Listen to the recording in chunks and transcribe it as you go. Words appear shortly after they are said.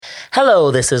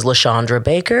Hello, this is Lachandra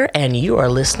Baker, and you are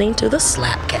listening to the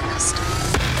Slapcast.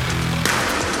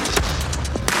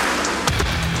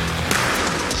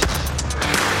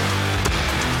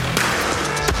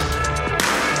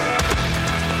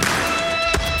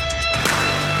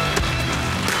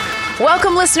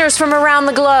 Welcome, listeners from around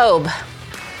the globe.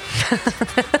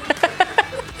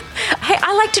 Hey,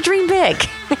 I like to dream big.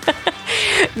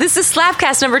 This is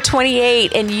Slapcast number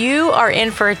 28, and you are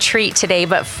in for a treat today.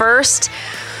 But first,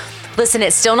 listen,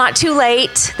 it's still not too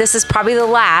late. This is probably the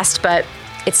last, but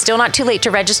it's still not too late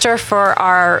to register for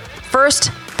our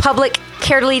first public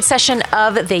Care to Lead session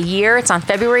of the year. It's on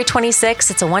February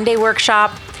 26th. It's a one-day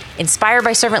workshop inspired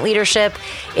by servant leadership.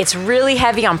 It's really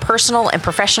heavy on personal and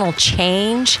professional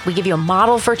change. We give you a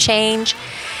model for change.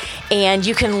 And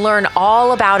you can learn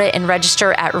all about it and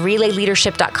register at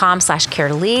relayleadership.com/care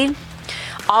to lead.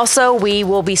 Also, we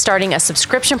will be starting a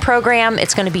subscription program.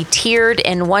 It's going to be tiered.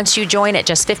 And once you join at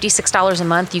just $56 a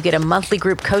month, you get a monthly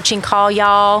group coaching call,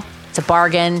 y'all. It's a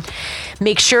bargain.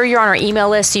 Make sure you're on our email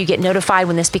list so you get notified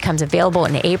when this becomes available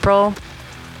in April.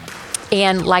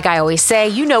 And like I always say,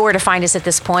 you know where to find us at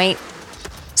this point.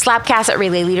 Slapcast at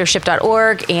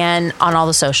relayleadership.org and on all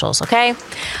the socials, okay?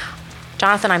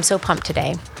 Jonathan, I'm so pumped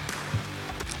today.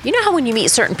 You know how when you meet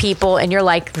certain people and you're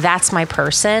like, that's my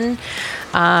person.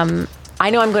 I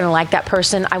know I'm going to like that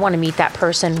person. I want to meet that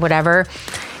person, whatever.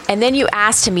 And then you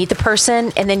ask to meet the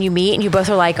person and then you meet and you both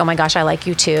are like, oh my gosh, I like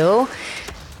you too.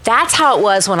 That's how it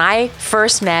was when I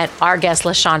first met our guest,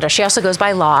 Lachandra. She also goes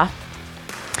by Law.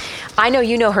 I know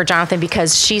you know her, Jonathan,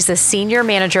 because she's the Senior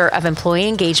Manager of Employee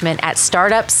Engagement at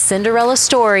startup Cinderella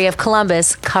Story of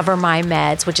Columbus, Cover My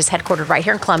Meds, which is headquartered right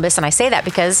here in Columbus. And I say that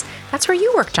because that's where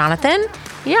you work, Jonathan.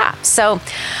 Yeah. So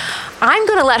I'm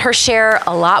going to let her share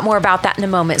a lot more about that in a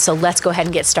moment. So let's go ahead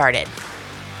and get started.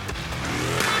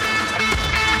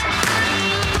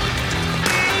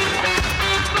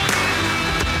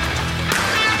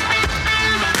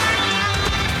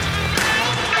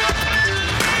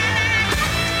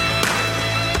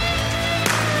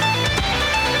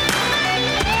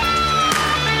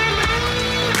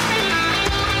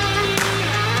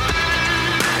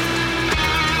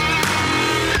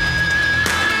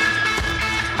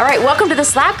 All right, welcome to the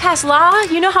Slapcast, Law.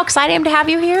 You know how excited I am to have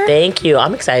you here? Thank you.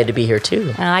 I'm excited to be here,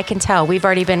 too. I can tell. We've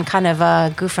already been kind of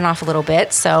goofing off a little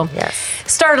bit, so yes.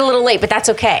 Started a little late, but that's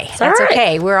okay. That's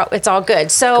okay. It's all good.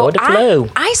 So go with the flow.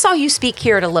 I saw you speak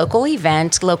here at a local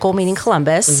event, local meaning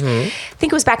Columbus. Mm-hmm. I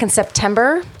think it was back in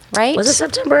September, right? Was it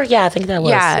September? Yeah, I think that was.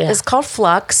 Yeah, it's called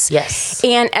Flux. Yes.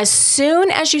 And as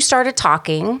soon as you started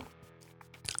talking,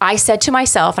 I said to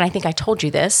myself, and I think I told you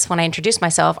this when I introduced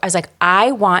myself, I was like,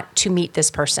 I want to meet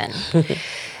this person.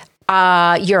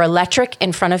 You're electric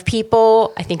in front of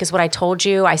people, I think is what I told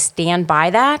you. I stand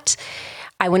by that.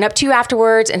 I went up to you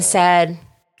afterwards and said,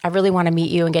 I really want to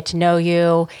meet you and get to know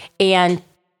you. And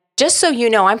just so you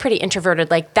know, I'm pretty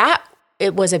introverted. Like that,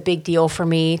 it was a big deal for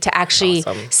me to actually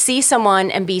see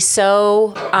someone and be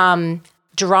so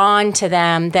drawn to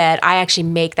them that I actually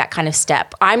make that kind of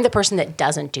step. I'm the person that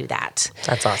doesn't do that.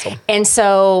 That's awesome. And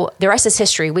so the rest is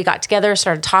history. We got together,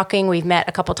 started talking. We've met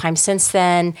a couple times since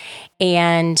then.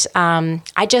 And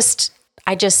I just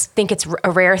think it's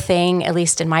a rare thing, at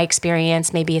least in my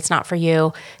experience, maybe it's not for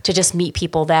you, to just meet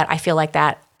people that I feel like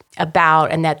that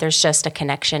about and that there's just a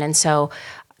connection. And so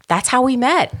that's how we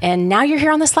met. And now you're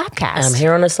here on the Slapcast. I'm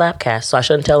here on the Slapcast, so I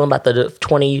shouldn't tell them about the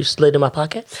 20 you slid in my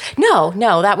pocket? No,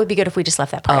 that would be good if we just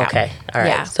left that part out. Okay, all right.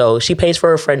 Yeah. So she pays for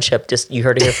her friendship. Just you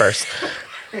heard it here first.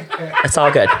 It's all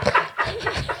good.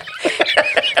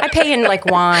 I pay in like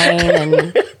wine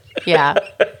and yeah.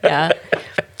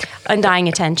 Undying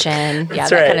attention. Yeah,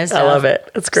 That's that right. kind of stuff. I love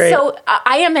it. That's great. So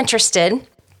I am interested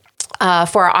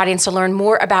for our audience to learn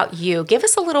more about you. Give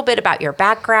us a little bit about your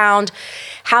background,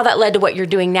 how that led to what you're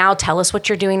doing now. Tell us what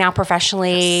you're doing now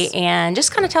professionally, and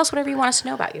just kind of tell us whatever you want us to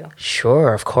know about you.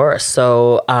 Sure, of course.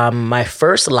 So my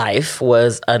first life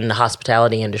was in the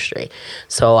hospitality industry.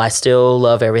 So I still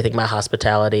love everything about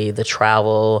hospitality, the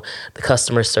travel, the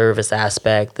customer service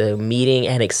aspect, the meeting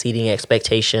and exceeding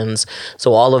expectations.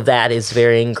 So all of that is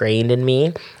very ingrained in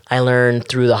me. I learned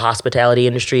through the hospitality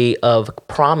industry of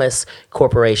Promise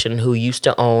Corporation, who used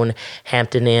to own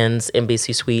Hampton Inns,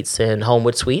 Embassy Suites, and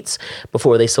Homewood Suites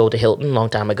before they sold to Hilton a long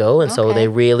time ago. And so they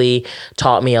really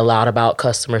taught me a lot about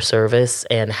customer service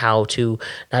and how to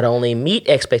not only meet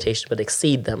expectations, but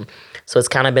exceed them. So it's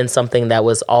kind of been something that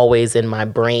was always in my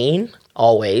brain,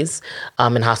 always,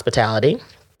 in hospitality.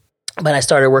 But I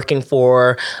started working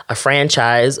for a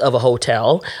franchise of a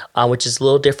hotel, which is a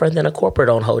little different than a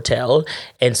corporate-owned hotel.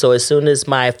 And so as soon as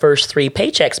my first 3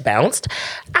 paychecks bounced,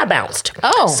 I bounced.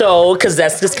 Oh. So, because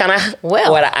that's just kind of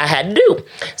what I had to do.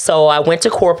 So I went to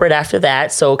corporate after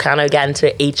that. So kind of got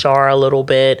into HR a little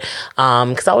bit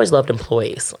because I always loved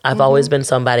employees. I've always been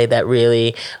somebody that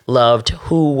really loved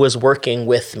who was working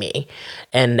with me.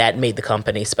 And that made the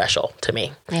company special to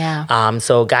me. Yeah.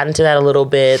 So got into that a little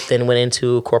bit, then went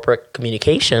into corporate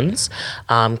communications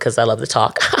because I love to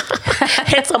talk.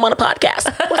 Hence, I'm on a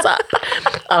podcast. What's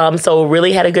up? So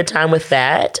really had a good time with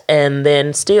that. And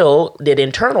then still did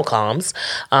internal comms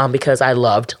because I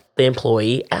loved the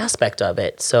employee aspect of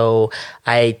it. So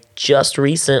I just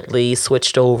recently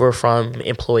switched over from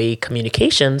employee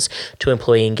communications to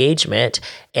employee engagement.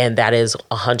 And that is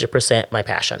 100% my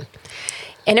passion.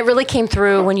 And it really came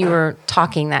through when you were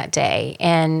talking that day.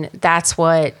 And that's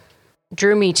what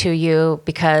drew me to you,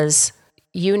 because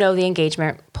you know the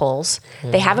engagement polls.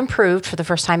 They have improved for the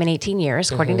first time in 18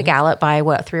 years, according to Gallup, by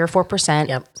 3 or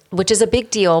 4%, which is a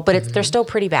big deal, but they're still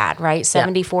pretty bad, right?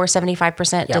 74,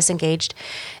 75% disengaged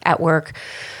at work.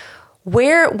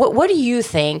 What do you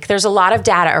think? There's a lot of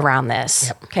data around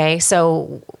this. Okay.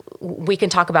 So we can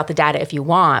talk about the data if you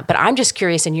want, but I'm just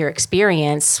curious, in your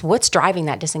experience, what's driving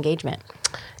that disengagement?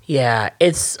 Yeah,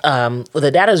 it's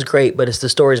the data is great, but it's the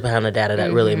stories behind the data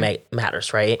that really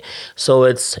matters, right? So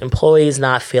it's employees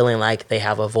not feeling like they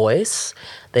have a voice.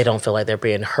 They don't feel like they're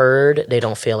being heard. They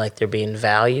don't feel like they're being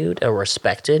valued or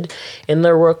respected in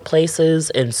their workplaces.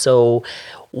 And so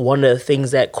one of the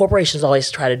things that corporations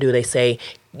always try to do, they say,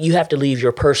 you have to leave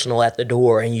your personal at the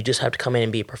door and you just have to come in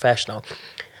and be professional.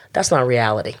 That's not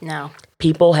reality. No.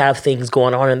 People have things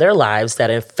going on in their lives that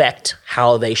affect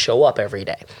how they show up every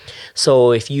day.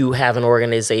 So if you have an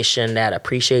organization that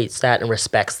appreciates that and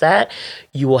respects that,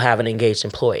 you will have an engaged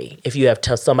employee. If you have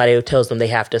somebody who tells them they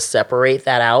have to separate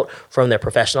that out from their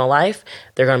professional life,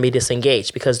 they're going to be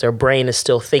disengaged because their brain is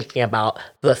still thinking about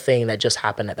the thing that just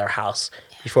happened at their house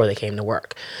before they came to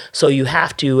work. So you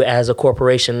have to, as a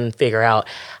corporation, figure out,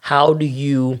 how do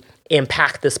you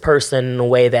impact this person in a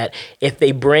way that if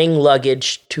they bring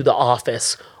luggage to the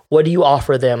office, what do you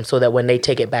offer them so that when they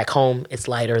take it back home, it's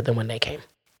lighter than when they came?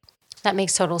 That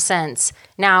makes total sense.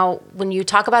 Now, when you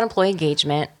talk about employee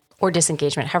engagement or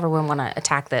disengagement, however we want to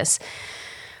attack this,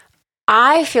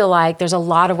 I feel like there's a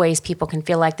lot of ways people can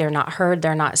feel like they're not heard,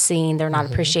 they're not seen, they're not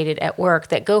appreciated at work,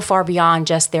 that go far beyond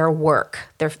just their work,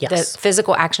 the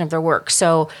physical action of their work.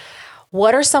 So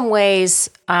what are some ways,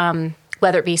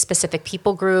 whether it be specific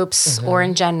people groups or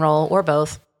in general or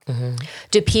both,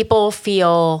 do people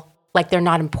feel like they're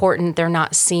not important, they're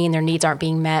not seen, their needs aren't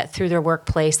being met through their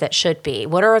workplace that should be?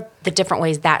 What are the different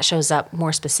ways that shows up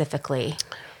more specifically?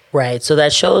 Right. So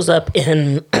that shows up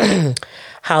in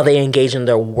how they engage in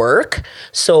their work.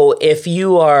 So if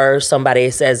you are somebody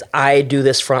who says, I do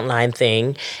this frontline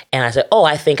thing, and I say, oh,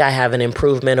 I think I have an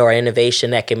improvement or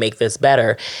innovation that can make this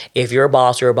better. If your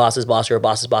boss, your boss's boss, your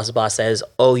boss's boss's boss says,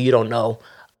 oh, you don't know,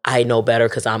 I know better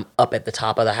because I'm up at the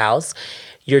top of the house,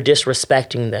 you're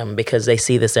disrespecting them because they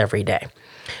see this every day.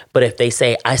 But if they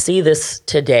say, I see this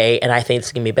today and I think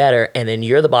it's going to be better, and then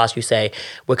you're the boss, you say,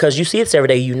 because you see this every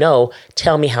day,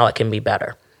 tell me how it can be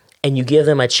better. And you give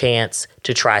them a chance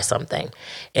to try something.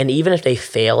 And even if they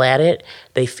fail at it,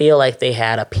 they feel like they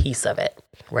had a piece of it,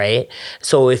 right?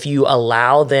 So if you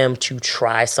allow them to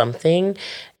try something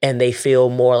and they feel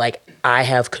more like, I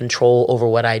have control over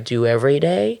what I do every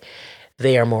day,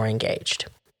 they are more engaged,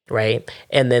 right?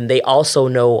 And then they also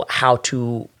know how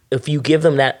to, if you give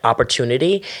them that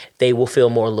opportunity, they will feel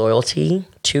more loyalty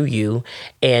to you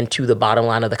and to the bottom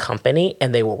line of the company,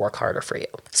 and they will work harder for you.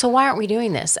 So why aren't we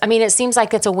doing this? I mean, it seems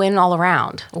like it's a win all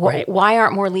around. Right. Why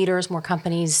aren't more leaders, more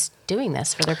companies doing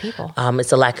this for their people?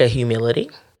 It's a lack of humility.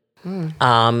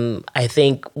 I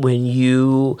think when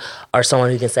you are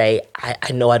someone who can say,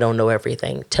 I know I don't know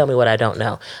everything. Tell me what I don't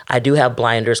know. I do have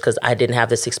blinders because I didn't have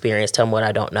this experience. Tell me what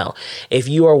I don't know. If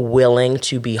you are willing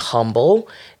to be humble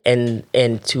and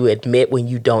to admit when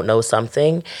you don't know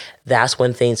something, that's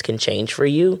when things can change for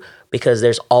you, because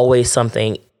there's always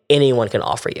something anyone can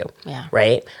offer you,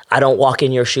 right? I don't walk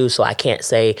in your shoes, so I can't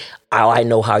say, oh, I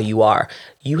know how you are.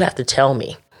 You have to tell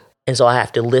me. And so I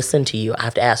have to listen to you. I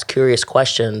have to ask curious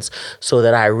questions so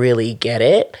that I really get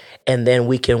it. And then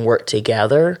we can work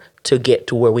together to get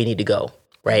to where we need to go,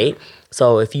 right?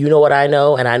 So if you know what I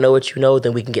know and I know what you know,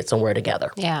 then we can get somewhere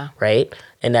together. Yeah. Right?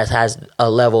 And that has a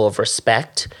level of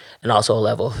respect and also a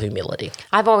level of humility.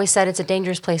 I've always said it's a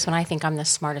dangerous place when I think I'm the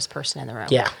smartest person in the room.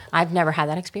 Yeah. I've never had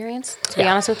that experience, to be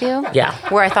honest with you. Yeah.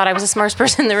 Where I thought I was the smartest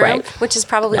person in the room, which is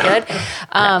probably good.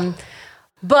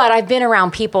 But I've been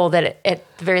around people that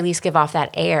at the very least give off that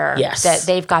air Yes. that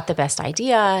they've got the best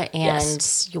idea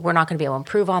and we're not going to be able to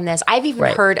improve on this. I've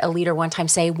even heard a leader one time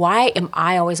say, why am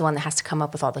I always the one that has to come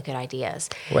up with all the good ideas?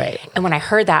 Right. And when I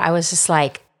heard that, I was just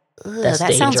like,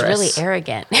 that sounds really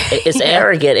arrogant. It's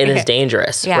arrogant and it's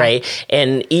dangerous, Yeah. right?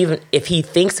 And even if he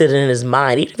thinks it in his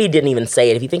mind, even if he didn't even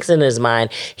say it, if he thinks it in his mind,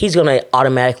 he's going to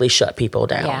automatically shut people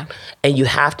down. Yeah. And you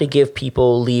have to give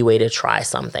people leeway to try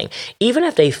something. Even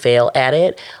if they fail at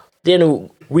it, then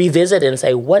revisit it and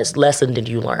say, what lesson did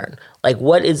you learn? Like,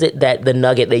 what is it that the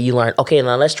nugget that you learned? Okay,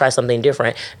 now let's try something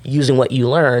different using what you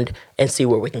learned and see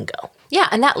where we can go. Yeah,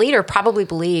 and that leader probably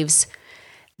believes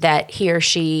that he or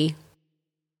she,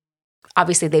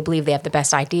 obviously they believe they have the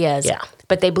best ideas,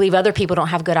 but they believe other people don't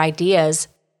have good ideas.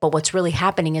 But what's really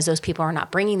happening is those people are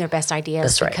not bringing their best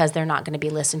ideas because they're not going to be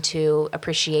listened to,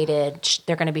 appreciated.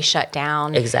 They're going to be shut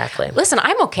down. Exactly. Listen,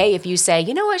 I'm okay if you say,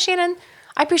 you know what, Shannon,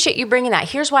 I appreciate you bringing that.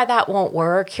 Here's why that won't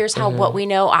work. Here's how what we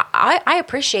know. I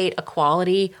appreciate a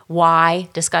quality why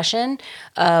discussion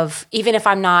of, even if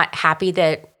I'm not happy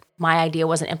that my idea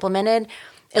wasn't implemented,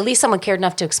 at least someone cared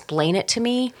enough to explain it to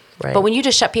me. Right. But when you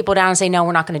just shut people down and say, no,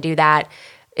 we're not going to do that,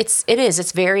 it's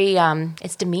very,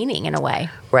 it's demeaning in a way.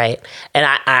 Right. And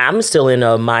I'm still in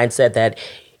a mindset that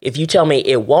if you tell me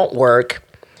it won't work,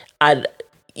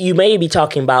 you may be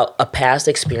talking about a past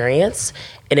experience.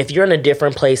 And if you're in a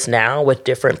different place now with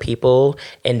different people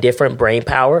and different brain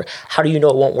power, how do you know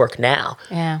it won't work now?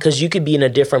 Yeah. Because you could be in a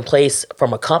different place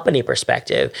from a company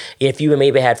perspective. If you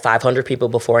maybe had 500 people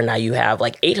before and now you have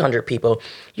like 800 people,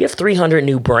 you have 300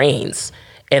 new brains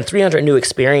and 300 new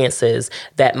experiences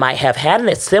that might have had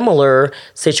a similar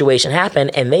situation happen,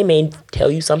 and they may tell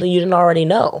you something you didn't already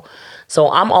know. So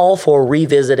I'm all for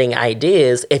revisiting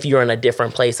ideas if you're in a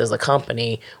different place as a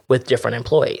company with different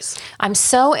employees. I'm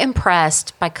so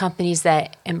impressed by companies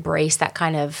that embrace that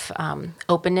kind of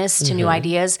openness to new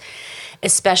ideas,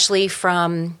 especially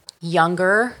from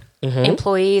younger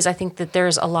employees. I think that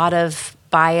there's a lot of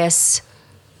bias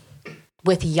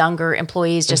with younger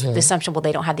employees, just the assumption, well,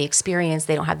 they don't have the experience,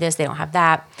 they don't have this, they don't have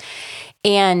that.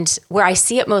 And where I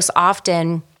see it most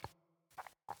often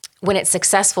when it's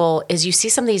successful is you see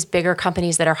some of these bigger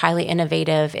companies that are highly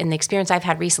innovative. And the experience I've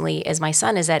had recently is my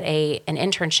son is at an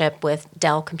internship with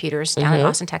Dell Computers down in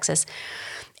Austin, Texas.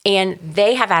 And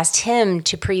they have asked him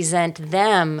to present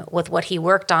them with what he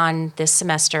worked on this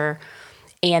semester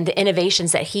and the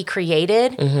innovations that he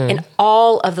created. And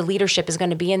all of the leadership is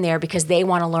going to be in there because they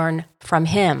want to learn from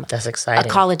him. That's exciting.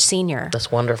 A college senior.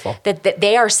 That's wonderful. That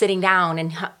they are sitting down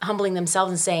and humbling themselves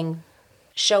and saying,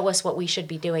 show us what we should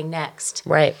be doing next.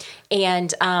 Right.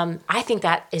 And I think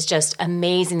that is just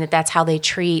amazing that that's how they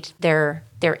treat their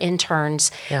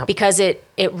interns because it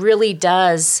really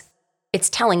does, it's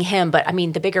telling him, but I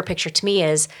mean, the bigger picture to me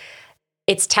is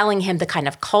it's telling him the kind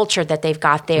of culture that they've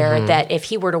got there, that if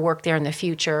he were to work there in the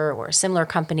future or a similar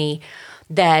company,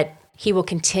 that he will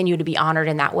continue to be honored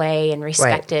in that way and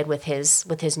respected with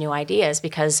his new ideas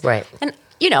because, and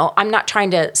you know, I'm not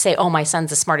trying to say, oh, my son's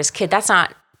the smartest kid. That's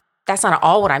not at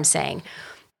all what I'm saying.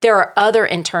 There are other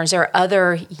interns, there are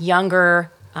other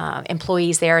younger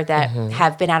employees there that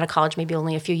have been out of college maybe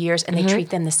only a few years, and they treat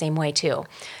them the same way too.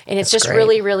 And it's just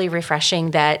really, really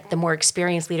refreshing that the more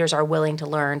experienced leaders are willing to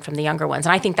learn from the younger ones.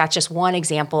 And I think that's just one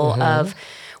example of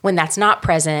when that's not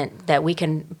present, that we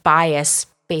can bias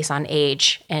based on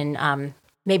age and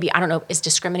maybe, I don't know, is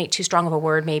discriminate too strong of a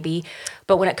word maybe,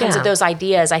 but when it comes to those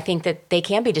ideas, I think that they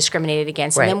can be discriminated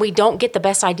against. And then we don't get the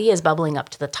best ideas bubbling up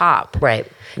to the top.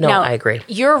 Right. No, now, I agree.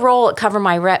 Your role at Cover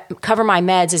My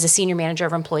Meds is a senior manager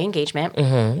of employee engagement.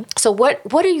 So what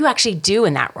do you actually do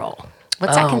in that role?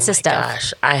 What's that consist of?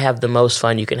 Gosh, I have the most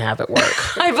fun you can have at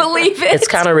work. I believe it. It's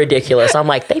kind of ridiculous. I'm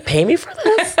like, they pay me for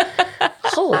this?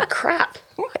 Holy crap.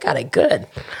 I got it good.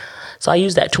 So I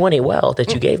used that 20 well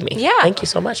that you gave me. Yeah. Thank you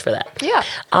so much for that. Yeah.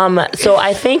 So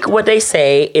I think what they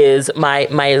say is my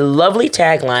lovely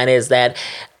tagline is that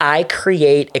I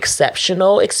create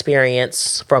exceptional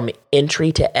experience from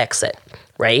entry to exit,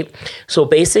 right? So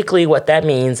basically what that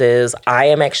means is I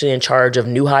am actually in charge of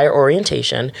new hire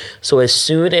orientation. So as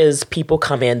soon as people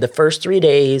come in, the first 3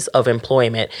 days of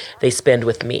employment, they spend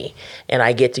with me. And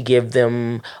I get to give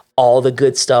them all the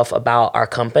good stuff about our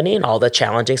company and all the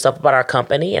challenging stuff about our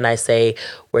company. And I say,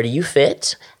 where do you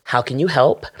fit? How can you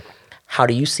help? How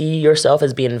do you see yourself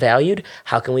as being valued?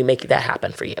 How can we make that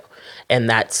happen for you? And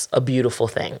that's a beautiful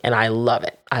thing. And I love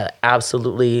it. I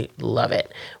absolutely love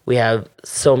it. We have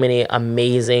so many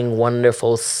amazing,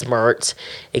 wonderful, smart,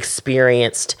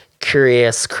 experienced,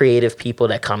 curious, creative people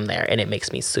that come there. And it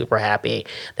makes me super happy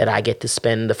that I get to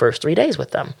spend the first 3 days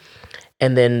with them.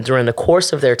 And then during the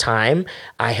course of their time,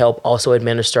 I help also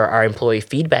administer our employee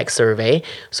feedback survey.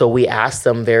 So we ask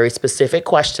them very specific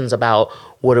questions about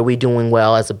what are we doing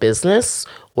well as a business?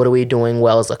 What are we doing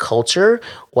well as a culture?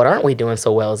 What aren't we doing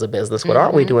so well as a business? What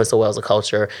aren't we doing so well as a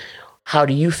culture? How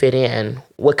do you fit in?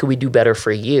 What could we do better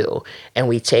for you? And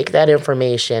we take that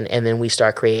information and then we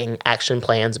start creating action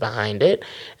plans behind it.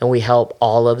 And we help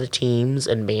all of the teams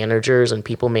and managers and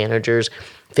people managers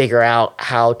figure out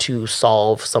how to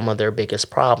solve some of their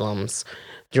biggest problems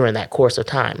during that course of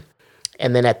time.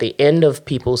 And then at the end of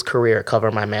people's career at Cover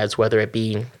My Meds, whether it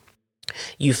be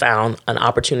you found an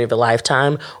opportunity of a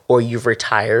lifetime, or you've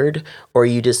retired, or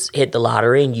you just hit the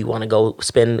lottery and you want to go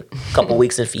spend a couple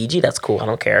weeks in Fiji, that's cool. I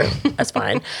don't care. That's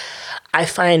fine. I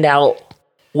find out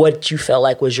what you felt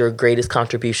like was your greatest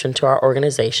contribution to our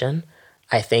organization.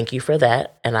 I thank you for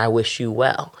that, and I wish you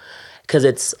well.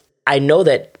 Because I know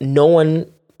that no one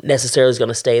necessarily is going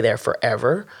to stay there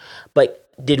forever, but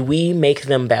did we make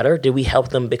them better? Did we help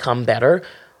them become better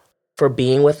for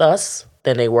being with us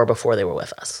than they were before they were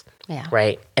with us? Yeah.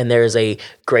 Right. And there's a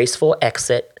graceful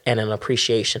exit and an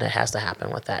appreciation that has to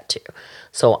happen with that too.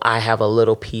 So I have a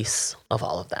little piece of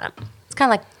all of that. It's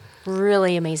kind of like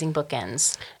really amazing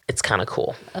bookends. It's kind of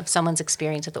cool. Of someone's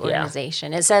experience with the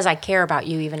organization. It says, I care about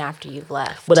you even after you've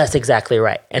left. Well, that's exactly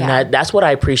right. And that's what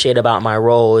I appreciate about my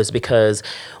role, is because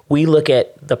we look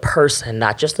at the person,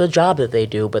 not just the job that they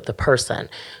do, but the person.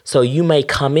 So you may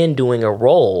come in doing a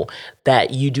role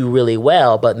that you do really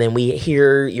well, but then we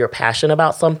hear you're passionate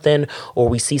about something, or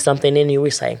we see something in you,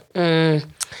 we say, I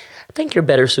think you're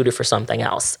better suited for something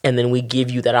else. And then we give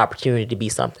you that opportunity to be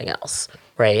something else.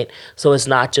 Right? So it's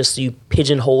not just you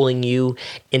pigeonholing you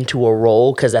into a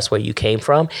role because that's where you came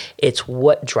from. It's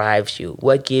what drives you,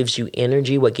 what gives you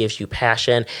energy, what gives you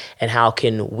passion, and how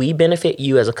can we benefit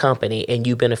you as a company and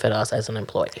you benefit us as an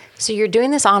employee. So you're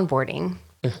doing this onboarding,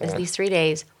 these 3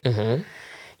 days. Mm-hmm.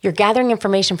 You're gathering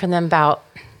information from them about,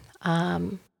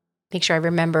 make sure I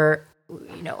remember,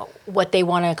 what they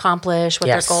want to accomplish, what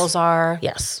their goals are.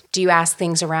 Yes. Do you ask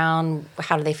things around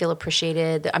how do they feel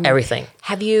appreciated? I mean, everything.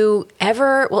 Have you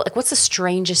ever, what's the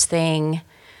strangest thing,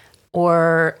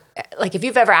 or like if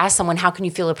you've ever asked someone, how can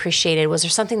you feel appreciated? Was there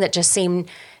something that just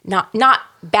seemed not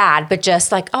bad, but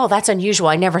just like, oh, that's unusual.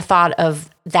 I never thought of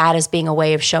that as being a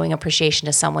way of showing appreciation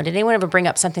to someone. Did anyone ever bring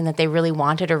up something that they really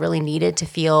wanted or really needed to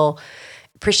feel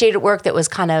appreciated at work that was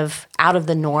kind of out of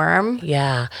the norm?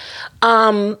 Yeah.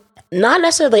 Not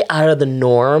necessarily out of the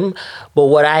norm, but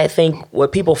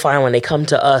what people find when they come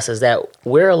to us is that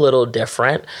we're a little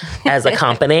different as a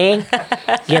company.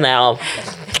 We're a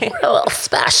little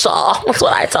special. That's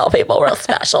what I tell people. We're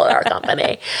special at our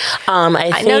company.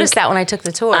 I noticed that when I took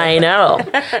the tour. I know.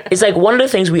 It's like one of the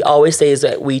things we always say is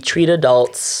that we treat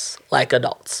adults like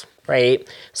adults. Right?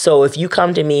 So if you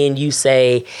come to me and you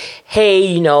say,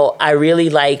 hey, I really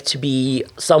like to be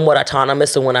somewhat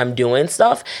autonomous in when I'm doing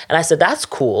stuff. And I said, that's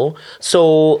cool.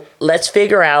 So let's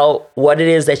figure out what it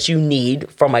is that you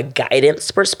need from a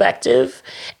guidance perspective.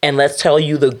 And let's tell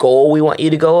you the goal we want you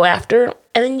to go after.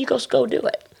 And then you just go do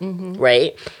it. Mm-hmm.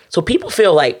 Right? So people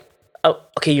feel like, oh,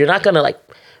 okay, you're not going to like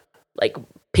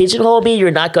pigeonhole me.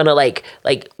 You're not going to like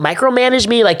micromanage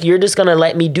me. Like you're just going to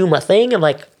let me do my thing. And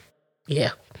like,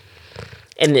 yeah.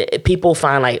 And people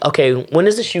find like, okay, when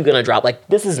is the shoe gonna drop? Like,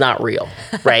 this is not real,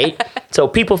 right? So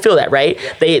people feel that, right?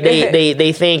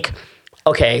 They think,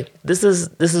 okay, this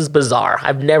is bizarre.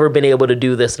 I've never been able to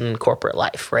do this in corporate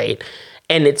life, right?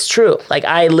 And it's true. Like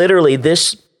I literally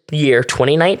this year,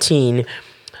 2019,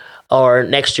 or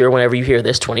next year, whenever you hear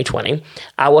this, 2020,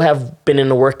 I will have been in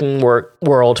the working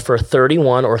world for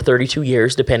 31 or 32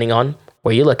 years, depending on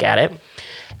where you look at it.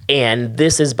 And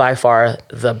this is by far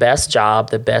the best job,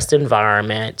 the best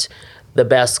environment, the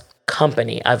best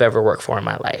company I've ever worked for in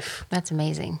my life. That's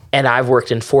amazing. And I've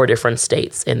worked in 4 different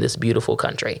states in this beautiful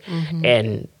country. Mm-hmm.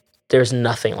 And there's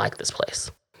nothing like this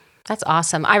place. That's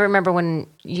awesome. I remember when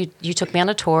you took me on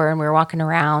a tour and we were walking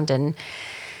around, and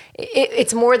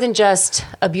it's more than just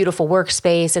a beautiful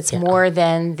workspace. It's more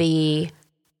than the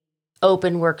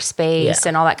open workspace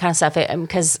and all that kind of stuff,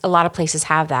 because a lot of places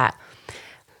have that.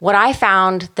 What I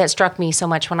found that struck me so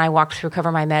much when I walked through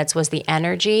Cover My Meds was the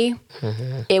energy.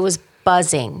 Mm-hmm. It was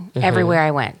buzzing everywhere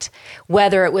I went,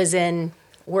 whether it was in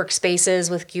workspaces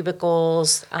with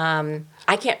cubicles. I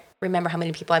can't remember how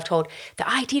many people I've told, the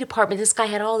IT department, this guy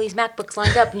had all these MacBooks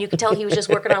lined up, and you could tell he was just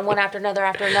working on one after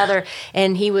another.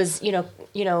 And he was,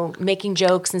 making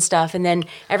jokes and stuff. And then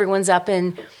everyone's up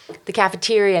in the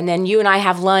cafeteria, and then you and I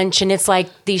have lunch, and it's like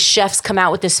these chefs come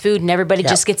out with this food, and everybody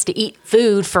just gets to eat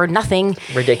food for nothing.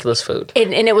 Ridiculous food.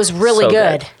 And it was really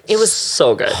good. It was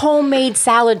so good. Homemade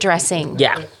salad dressing.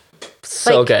 Yeah.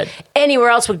 So good. Anywhere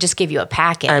else would just give you a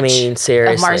package. I mean,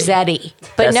 seriously. Of Marzetti.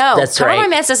 But that's Cover right. My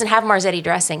Mess doesn't have Marzetti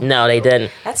dressing. No, they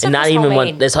didn't. That stuff not is even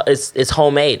homemade. one. It's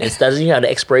homemade. It doesn't even have the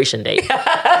expiration date.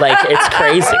 Like, it's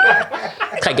crazy.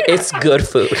 Like, it's good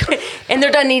food. And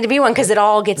there doesn't need to be one because it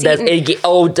all gets eaten.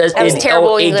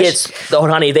 Terrible English.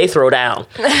 Honey, they throw down.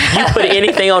 You put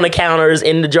anything on the counters,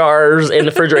 in the jars, in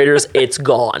the refrigerators, it's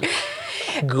gone.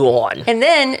 Gone. And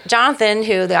then Jonathan,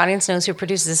 who the audience knows who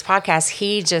produces this podcast,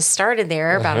 he just started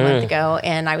there about a month ago.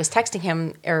 And I was texting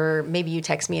him, or maybe you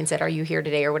text me and said, "Are you here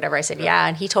today?" or whatever. I said, "Yeah."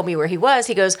 And he told me where he was.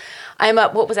 He goes, "I'm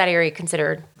up." What was that area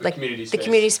considered? Like the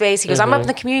community space. He goes, "I'm up in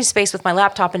the community space with my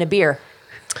laptop and a beer."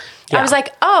 Yeah. I was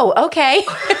like, "Oh, okay."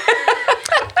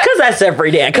 Because that's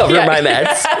every day I cover my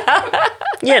meds.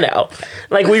 You know,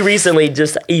 like we recently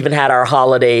just even had our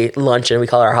holiday luncheon. We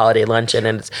call it our holiday luncheon.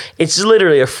 And it's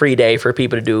literally a free day for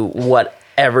people to do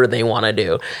whatever they want to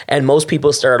do. And most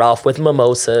people start off with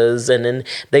mimosas, and then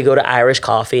they go to Irish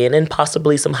coffee, and then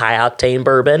possibly some high octane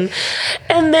bourbon.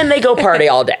 And then they go party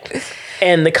all day.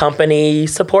 And the company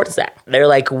supports that. They're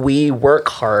like, we work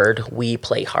hard, we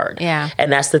play hard. Yeah.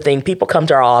 And that's the thing. People come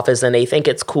to our office and they think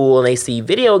it's cool, and they see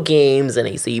video games and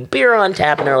they see beer on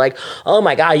tap, and they're like, oh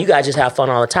my God, you guys just have fun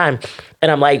all the time.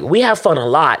 And I'm like, we have fun a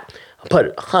lot.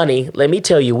 But honey, let me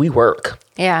tell you, we work.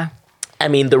 Yeah. I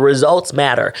mean, the results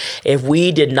matter. If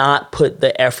we did not put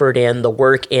the effort in, the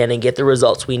work in, and get the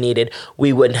results we needed,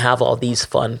 we wouldn't have all these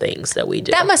fun things that we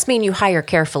do. That must mean you hire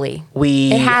carefully.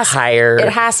 It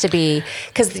has to be,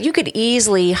 because you could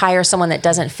easily hire someone that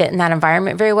doesn't fit in that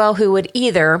environment very well, who would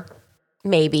either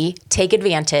maybe take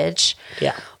advantage,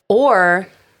 or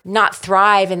not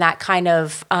thrive in that kind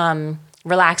of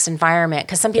relaxed environment.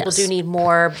 Because some people do need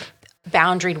more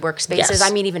boundaried workspaces. Yes. I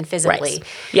mean, even physically. Right.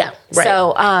 Yeah. Right.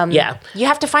 So, you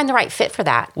have to find the right fit for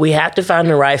that. We have to find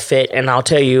the right fit. And I'll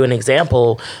tell you an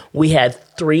example. We had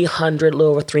a little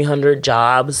over 300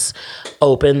 jobs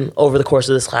open over the course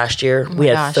of this last year. We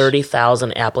had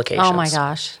 30,000 applications. Oh my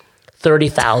gosh.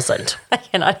 30,000. I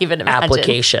cannot even imagine.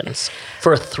 Applications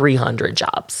for 300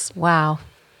 jobs. Wow.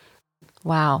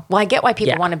 Well, I get why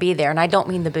people want to be there, and I don't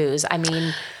mean the booze. I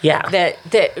mean,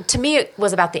 to me, it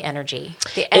was about the energy.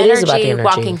 The energy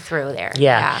walking through there.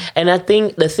 Yeah. And I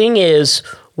think the thing is,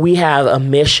 we have a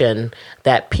mission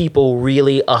that people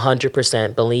really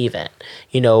 100% believe in.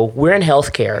 You know, we're in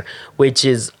healthcare, which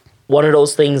is one of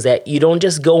those things that you don't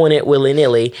just go in it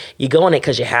willy-nilly. You go in it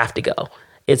because you have to go.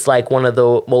 It's like one of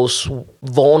the most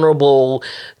vulnerable,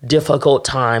 difficult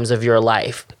times of your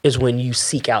life is when you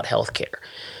seek out healthcare.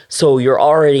 So you're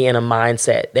already in a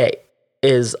mindset that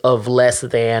is of less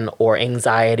than, or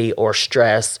anxiety, or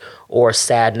stress, or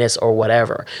sadness, or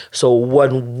whatever. So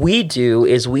what we do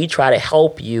is we try to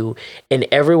help you in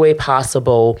every way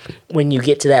possible when you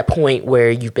get to that point where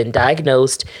you've been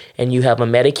diagnosed and you have a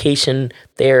medication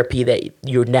therapy that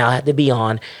you now have to be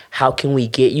on. How can we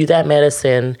get you that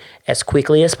medicine as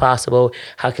quickly as possible?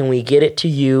 How can we get it to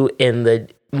you in the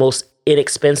most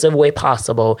inexpensive way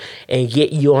possible and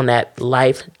get you on that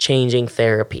life-changing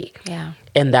therapy? Yeah.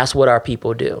 And that's what our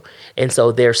people do. And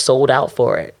so they're sold out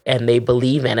for it, and they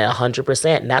believe in it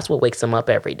 100%. And that's what wakes them up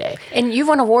every day. And you've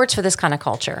won awards for this kind of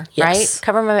culture, right?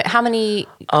 How many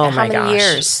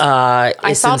years?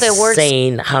 I saw the awards.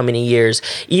 Insane how many years.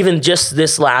 Even just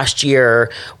this last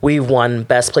year, we've won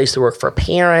Best Place to Work for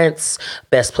Parents,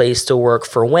 Best Place to Work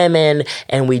for Women,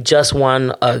 and we just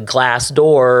won a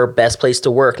Glassdoor Best Place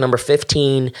to Work, number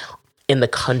 15 in the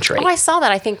country. Oh, I saw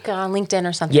that, I think, on LinkedIn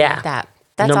or something like that.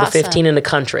 That's number awesome. 15 in the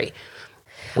country.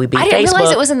 We beat Facebook. I didn't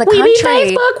realize it was in the country. We beat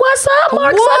Facebook. What's up,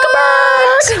 Mark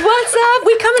Zuckerberg? What's up?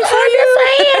 We coming for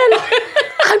you.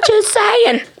 I'm just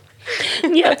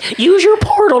saying. Yeah, use your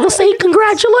portal to say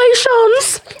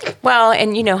congratulations. Well,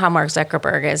 and you know how Mark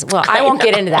Zuckerberg is. Well, I won't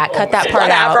get into that. Cut that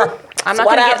part out. I'm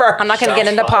not going to get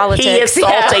into politics. He is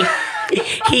salty.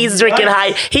 He's drinking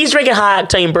high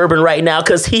octane bourbon right now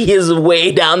because he is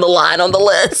way down the line on the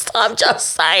list. I'm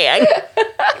just saying.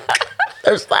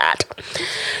 There's that.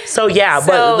 So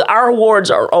but our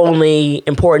awards are only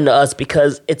important to us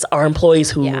because it's our employees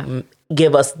who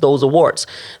give us those awards.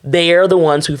 They're the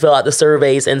ones who fill out the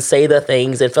surveys and say the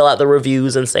things and fill out the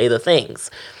reviews and say the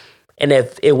things. And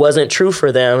if it wasn't true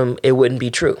for them, it wouldn't be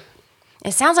true.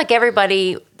 It sounds like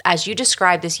everybody, as you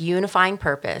described, this unifying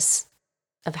purpose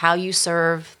of how you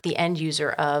serve the end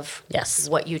user of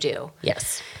what you do.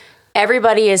 Yes.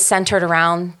 Everybody is centered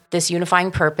around this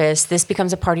unifying purpose. This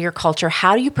becomes a part of your culture.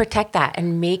 How do you protect that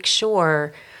and make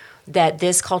sure that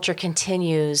this culture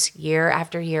continues year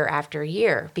after year after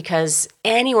year? Because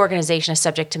any organization is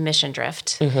subject to mission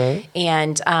drift. Mm-hmm.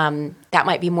 And that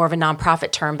might be more of a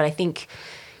nonprofit term, but I think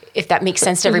if that makes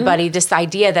sense to everybody, this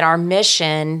idea that our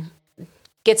mission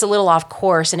gets a little off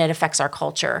course and it affects our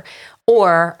culture,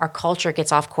 or our culture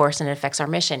gets off course and it affects our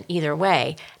mission. Either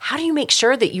way, how do you make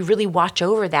sure that you really watch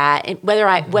over that? And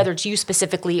whether it's you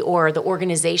specifically or the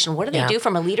organization, what do they do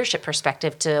from a leadership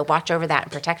perspective to watch over that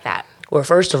and protect that? Well,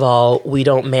 first of all, we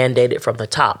don't mandate it from the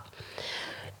top.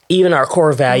 Even our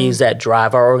core values that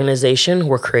drive our organization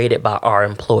were created by our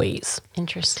employees.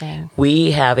 Interesting.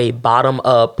 We have a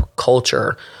bottom-up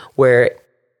culture where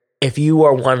if you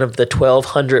are one of the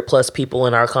 1,200 plus people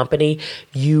in our company,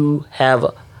 you have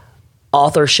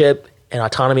authorship and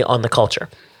autonomy on the culture.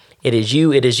 It is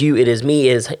you, it is me,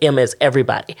 it is him, it's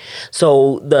everybody.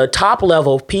 So the top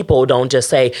level people don't just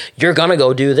say, you're going to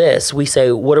go do this. We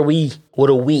say, what are we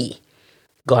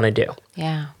going to do?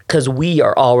 Yeah. Because we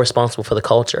are all responsible for the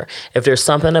culture. If there's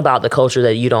something about the culture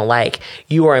that you don't like,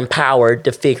 you are empowered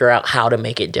to figure out how to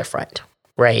make it different,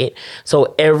 right?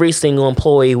 So every single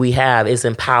employee we have is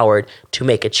empowered to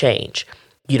make a change.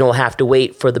 You don't have to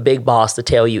wait for the big boss to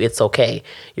tell you it's okay.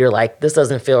 You're like, this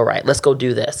doesn't feel right. Let's go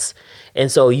do this. And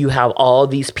so you have all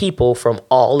these people from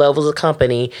all levels of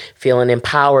company feeling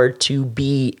empowered to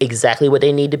be exactly what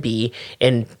they need to be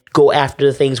and go after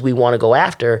the things we want to go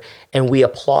after. And we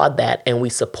applaud that and we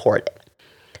support it.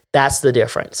 That's the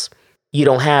difference. You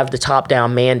don't have the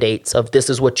top-down mandates of this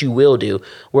is what you will do.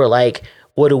 We're like,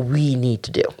 what do we need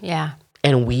to do? Yeah.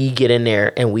 And we get in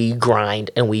there and we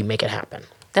grind and we make it happen.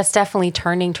 That's definitely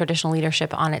turning traditional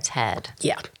leadership on its head.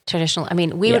 Yeah.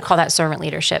 We would call that servant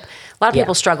leadership. A lot of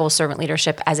people struggle with servant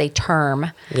leadership as a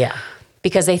term. Yeah.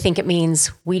 Because they think it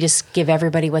means we just give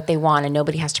everybody what they want and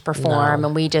nobody has to perform.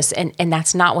 And we just, and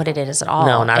that's not what it is at all.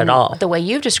 No, not at all. The way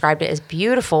you've described it is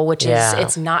beautiful, which is,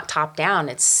 it's not top down.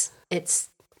 It's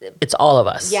all of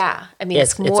us. Yeah. I mean,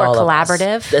 it's more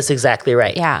collaborative. That's exactly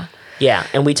right. Yeah. Yeah.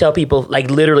 And we tell people, like,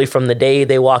 literally from the day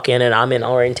they walk in and I'm in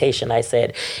orientation, I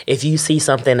said, if you see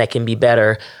something that can be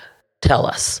better, tell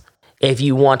us. If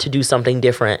you want to do something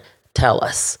different, tell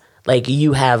us. Like,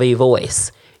 you have a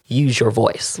voice. Use your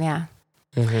voice. Yeah.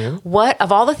 Mm-hmm. What,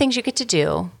 of all the things you get to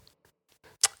do,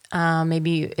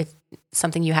 maybe it's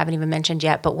something you haven't even mentioned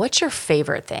yet, but what's your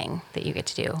favorite thing that you get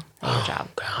to do at your job?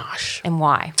 Gosh. And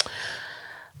why?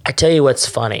 I tell you what's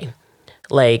funny.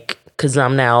 Like, because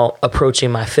I'm now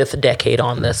approaching my 5th decade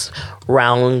on this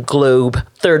round globe,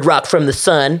 third rock from the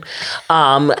sun.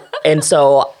 And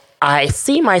so I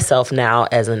see myself now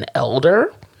as an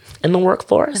elder in the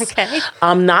workforce. Okay.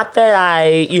 Not that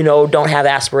I, don't have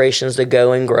aspirations to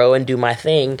go and grow and do my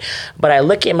thing, but I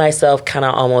look at myself kind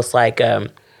of almost like,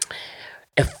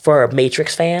 if for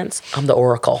Matrix fans, I'm the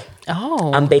Oracle.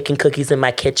 Oh. I'm baking cookies in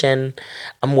my kitchen.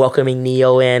 I'm welcoming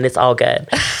Neo in. It's all good.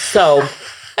 So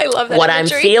I love that what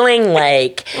imagery. I'm feeling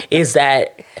like is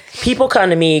that people come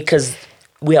to me because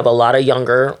we have a lot of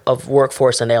younger of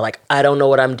workforce and they're like, I don't know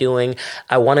what I'm doing.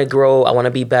 I want to grow. I want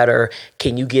to be better.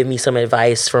 Can you give me some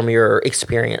advice from your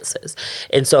experiences?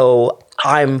 And so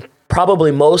I'm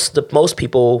probably most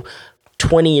people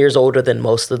 20 years older than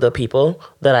most of the people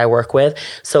that I work with.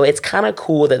 So it's kind of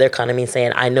cool that they're coming to me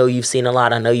saying, I know you've seen a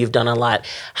lot. I know you've done a lot.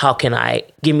 How can I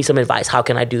give me some advice? How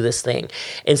can I do this thing?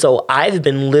 And so I've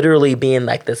been literally being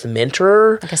like this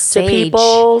mentor like a to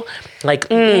people. Like,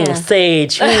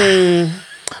 sage.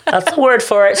 That's the word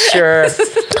for it, sure.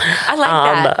 I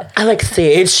like that. I like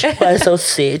Sage. Why so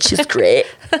Sage? She's great.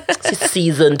 She's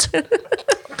seasoned.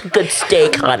 Good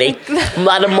steak, honey. A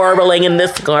lot of marbling in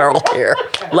this girl here.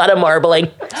 A lot of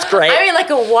marbling. It's great. I mean, like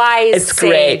a wise It's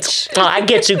sage. great. Oh, I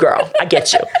get you, girl. I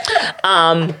get you.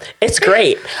 It's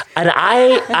great. And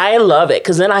I love it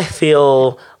because then I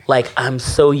feel like I'm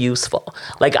so useful.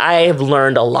 Like I have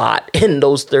learned a lot in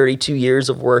those 32 years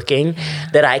of working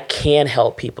that I can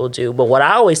help people do. But what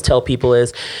I always tell people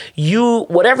is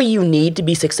whatever you need to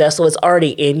be successful is already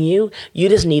in you. You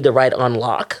just need the right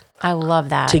unlock. I love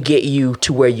that. To get you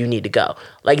to where you need to go.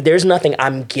 Like there's nothing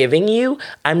I'm giving you.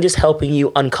 I'm just helping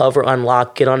you uncover,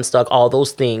 unlock, get unstuck, all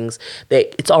those things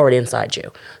that it's already inside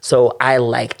you. So I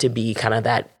like to be kind of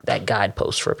that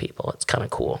guidepost for people. It's kind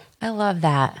of cool. I love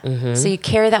that. Mm-hmm. So you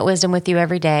carry that wisdom with you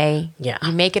every day. Yeah.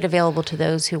 You make it available to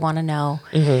those who want to know.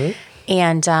 Mm-hmm.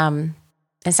 And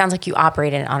it sounds like you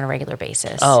operate in it on a regular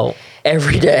basis. Oh,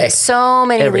 every day. So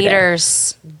many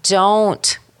leaders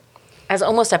don't, as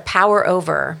almost a power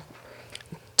over,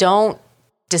 don't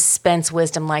dispense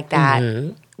wisdom like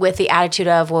that with the attitude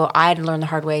of, well, I had to learn the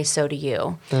hard way, so do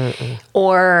you. Mm-mm.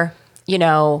 Or,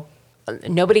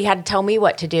 nobody had to tell me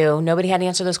what to do. Nobody had to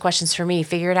answer those questions for me.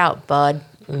 Figure it out, bud,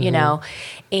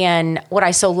 And what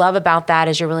I so love about that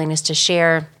is your willingness to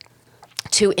share,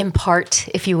 to impart,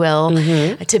 if you will,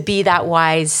 to be that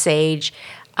wise sage.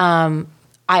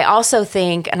 I also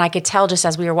think, and I could tell just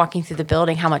as we were walking through the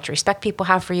building, how much respect people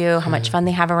have for you, how much fun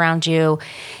they have around you.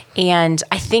 And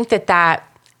I think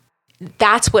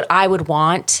that's what I would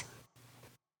want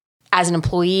as an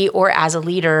employee or as a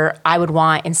leader. I would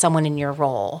want in someone in your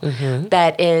role.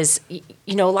 That is,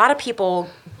 a lot of people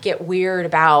get weird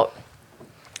about,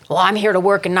 well, I'm here to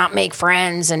work and not make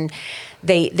friends. And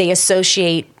they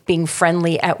associate being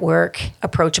friendly at work,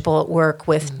 approachable at work,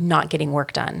 with not getting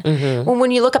work done. Well,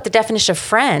 when you look up the definition of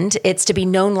friend, it's to be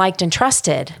known, liked, and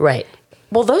trusted. Right.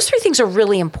 Well, those three things are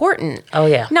really important. Oh,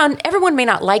 yeah. Now, everyone may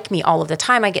not like me all of the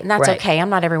time. And that's Right. okay. I'm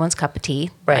not everyone's cup of tea.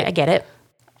 Right. I get it.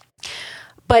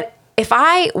 But if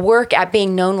I work at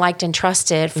being known, liked, and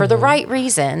trusted for the right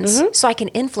reasons, so I can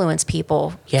influence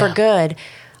people for good,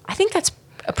 I think that's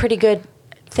a pretty good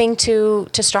thing to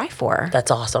strive for.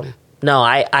 That's awesome. No,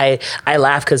 I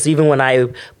laugh because even when I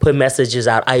put messages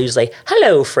out, I usually like,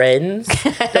 hello, friends.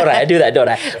 Don't I? I do that, don't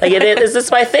I? Like, it's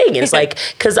just my thing. It's like,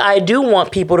 because I do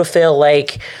want people to feel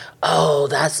like, oh,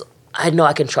 I know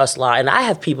I can trust law. And I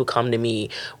have people come to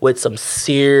me with some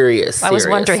serious I was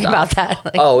wondering stuff. about that.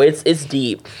 Like, oh, it's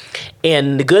deep.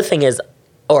 And the good thing is,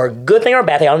 or good thing or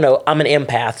bad thing, I don't know. I'm an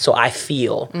empath, so I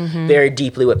feel very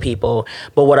deeply with people.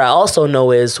 But what I also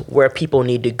know is where people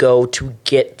need to go to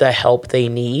get the help they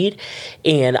need.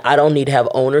 And I don't need to have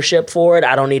ownership for it.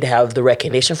 I don't need to have the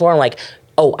recognition for it. I'm like,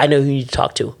 oh, I know who you need to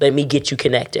talk to. Let me get you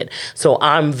connected. So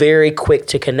I'm very quick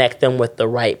to connect them with the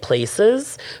right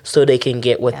places so they can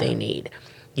get what they need.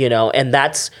 And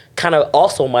that's kind of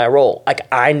also my role. Like,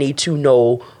 I need to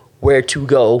know where to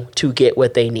go to get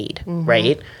what they need,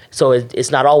 right? So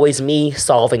it's not always me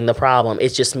solving the problem.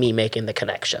 It's just me making the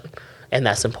connection. And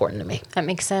that's important to me. That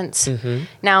makes sense.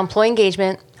 Now, employee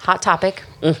engagement, hot topic,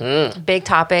 big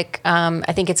topic.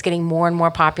 I think it's getting more and more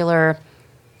popular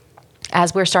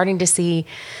as we're starting to see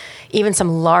even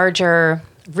some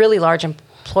really large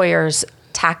employers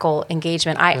tackle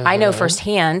engagement. I know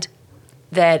firsthand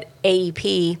that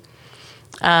AEP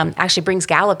actually brings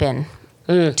Gallup in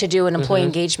to do an employee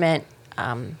engagement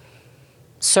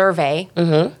survey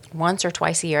once or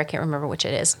twice a year. I can't remember which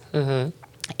it is.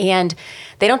 And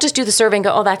they don't just do the survey and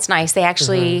go, oh, that's nice. They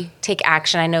actually take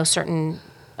action. I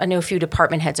know a few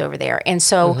department heads over there. And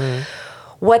so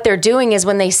what they're doing is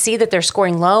when they see that they're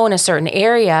scoring low in a certain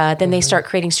area, then they start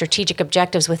creating strategic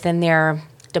objectives within their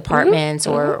departments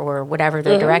or whatever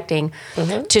they're directing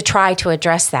to try to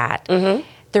address that.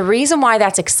 The reason why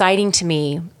that's exciting to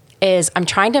me is I'm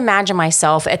trying to imagine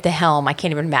myself at the helm. I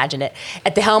can't even imagine it.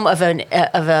 At the helm of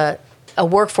a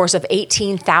workforce of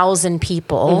 18,000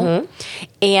 people.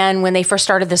 And when they first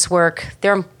started this work,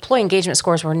 their employee engagement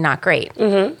scores were not great.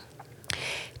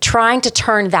 Trying to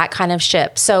turn that kind of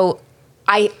ship. So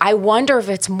I wonder if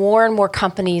it's more and more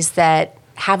companies that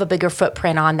have a bigger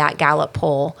footprint on that Gallup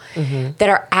poll that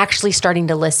are actually starting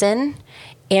to listen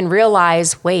and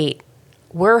realize, wait,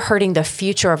 we're hurting the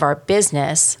future of our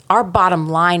business. Our bottom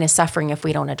line is suffering if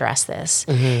we don't address this.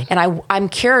 And I'm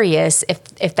curious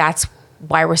if that's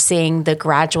why we're seeing the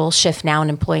gradual shift now in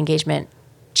employee engagement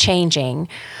changing.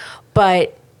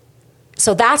 But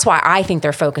so that's why I think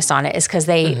they're focused on it, is because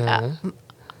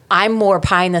I'm more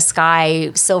pie in the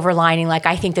sky, silver lining. Like,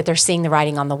 I think that they're seeing the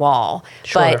writing on the wall.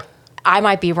 Sure. But I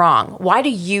might be wrong. Why do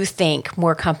you think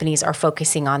more companies are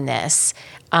focusing on this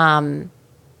than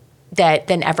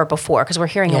ever before? Because we're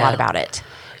hearing a lot about it.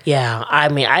 Yeah. I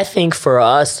mean, I think for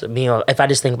us, if I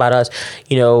just think about us,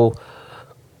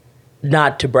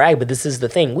 not to brag, but this is the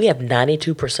thing. We have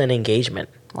 92% engagement.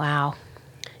 Wow.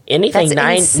 Anything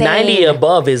That's 90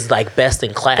 above is like best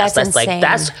in class. That's insane. like,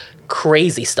 that's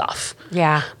crazy stuff.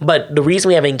 Yeah. But the reason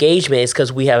we have engagement is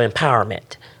because we have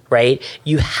empowerment, right?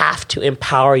 You have to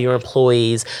empower your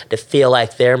employees to feel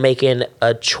like they're making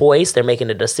a choice, they're making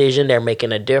a decision, they're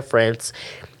making a difference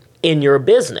in your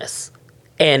business.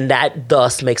 And that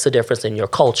thus makes a difference in your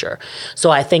culture. So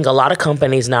I think a lot of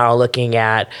companies now are looking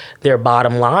at their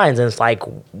bottom lines and it's like,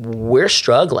 we're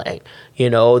struggling.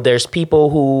 There's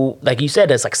people who, like you said,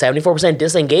 there's like 74%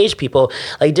 disengaged people.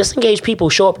 Like, disengaged people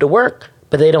show up to work,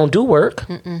 but they don't do work.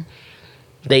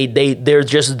 They're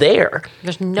just there.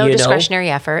 There's no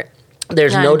discretionary effort.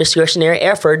 There's no discretionary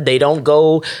effort. They don't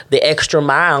go the extra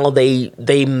mile.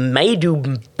 They may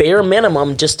do bare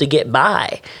minimum just to get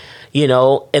by,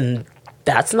 and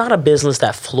that's not a business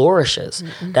that flourishes.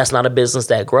 That's not a business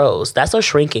that grows. That's a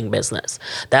shrinking business.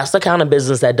 That's the kind of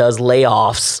business that does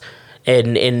layoffs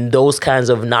and those kinds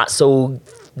of not so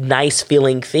nice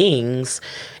feeling things,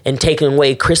 and taking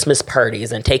away Christmas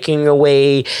parties and taking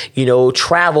away,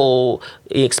 travel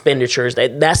expenditures.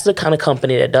 That's the kind of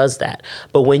company that does that.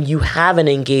 But when you have an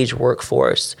engaged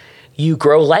workforce, you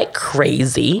grow like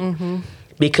crazy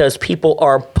because people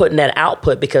are putting that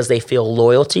output because they feel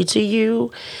loyalty to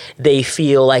you. They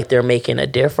feel like they're making a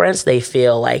difference. They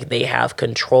feel like they have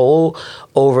control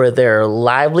over their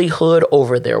livelihood,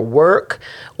 over their work,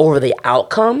 over the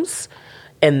outcomes.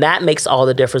 And that makes all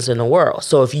the difference in the world.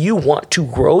 So if you want to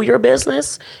grow your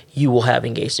business, you will have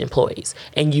engaged employees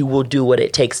and you will do what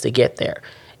it takes to get there.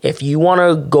 If you want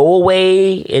to go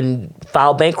away and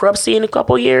file bankruptcy in a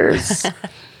couple years,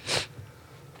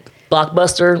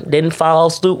 Blockbuster didn't follow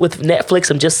suit with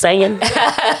Netflix. I'm just saying.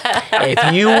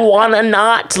 If you want to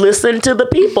not listen to the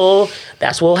people,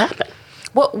 that's what will happen.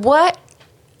 What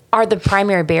are the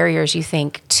primary barriers you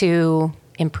think to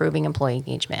improving employee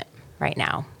engagement right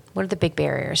now? What are the big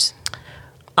barriers?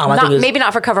 Maybe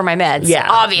not for Cover My Meds. Yeah,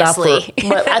 obviously.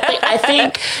 But I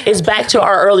think it's back to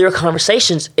our earlier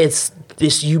conversations. It's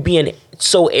this you being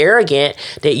so arrogant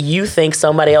that you think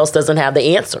somebody else doesn't have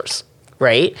the answers,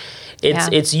 right?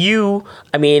 It's you.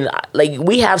 I mean, like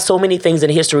we have so many things in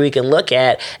history we can look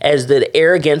at as the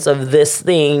arrogance of this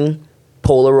thing,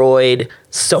 Polaroid,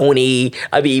 Sony,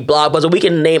 Blockbuster. We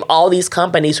can name all these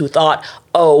companies who thought,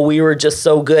 oh, we were just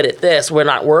so good at this. We're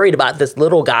not worried about this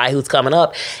little guy who's coming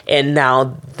up. And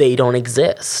now they don't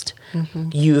exist. Mm-hmm.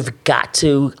 You've got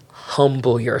to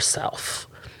humble yourself.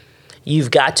 You've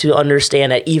got to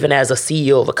understand that even as a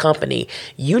CEO of a company,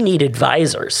 you need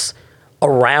advisors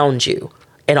around you.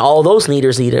 And all those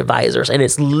leaders need advisors. And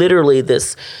it's literally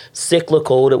this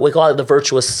cyclical, we call it the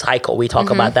virtuous cycle. We talk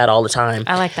about that all the time.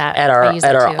 I like that. At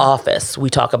our office, we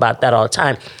talk about that all the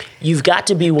time. You've got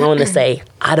to be willing to say,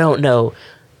 I don't know.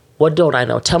 What don't I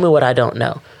know? Tell me what I don't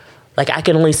know. Like, I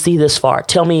can only see this far.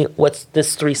 Tell me what's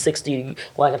this 360.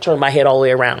 Well, I can turn my head all the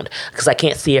way around because I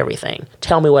can't see everything.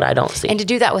 Tell me what I don't see. And to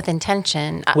do that with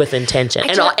intention. With intention.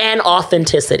 And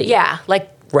authenticity. Yeah. Like,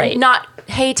 right. Not,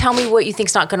 hey, tell me what you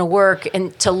think's not going to work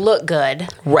and to look good.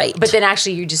 Right. But then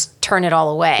actually you just turn it all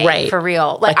away. Right. For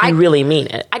real. Like you really mean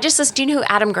it. Do you know who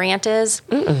Adam Grant is?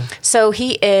 Mm-mm. So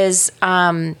he is,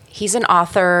 he's an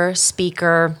author,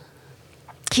 speaker.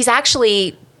 He's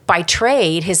actually, by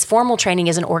trade, his formal training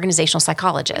is an organizational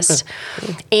psychologist.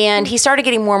 And he started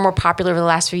getting more and more popular over the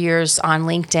last few years on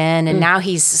LinkedIn. And now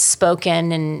he's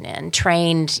spoken and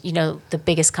trained, the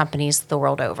biggest companies the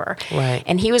world over. Right.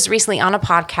 And he was recently on a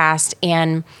podcast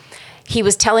and he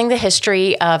was telling the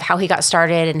history of how he got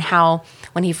started and how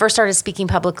when he first started speaking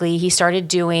publicly, he started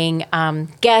doing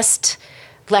guest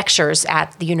lectures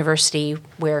at the university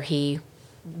where he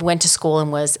went to school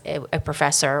and was a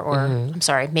professor, or I'm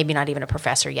sorry, maybe not even a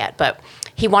professor yet, but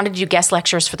he wanted to do guest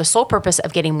lectures for the sole purpose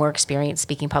of getting more experience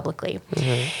speaking publicly.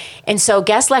 And so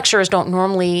guest lecturers don't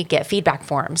normally get feedback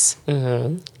forms,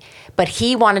 but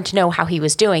he wanted to know how he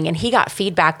was doing. And he got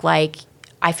feedback like,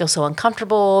 I feel so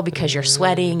uncomfortable because you're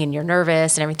sweating and you're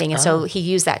nervous and everything. And so he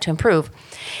used that to improve.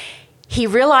 He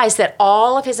realized that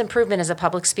all of his improvement as a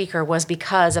public speaker was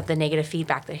because of the negative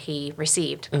feedback that he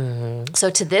received. So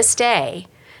to this day,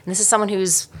 and this is someone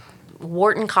who's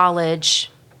Wharton College,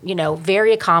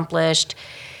 very accomplished,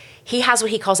 he has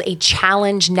what he calls a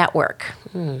challenge network.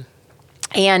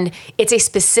 And it's a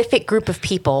specific group of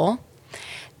people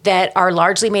that are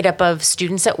largely made up of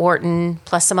students at Wharton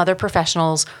plus some other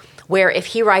professionals, where if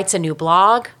he writes a new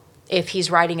blog, if he's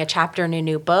writing a chapter in a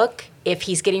new book, if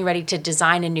he's getting ready to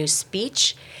design a new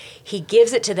speech, he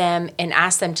gives it to them and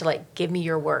asks them to give me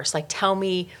your worst. Tell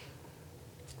me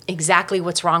exactly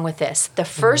what's wrong with this. The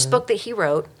first book that he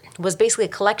wrote was basically a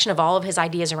collection of all of his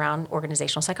ideas around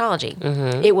organizational psychology.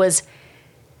 It was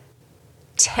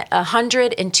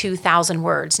 102,000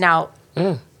 words. Now,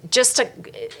 just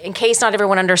in case not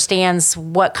everyone understands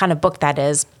what kind of book that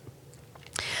is,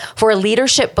 for a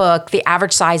leadership book, the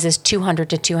average size is 200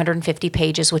 to 250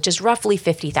 pages, which is roughly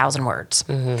 50,000 words.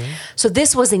 So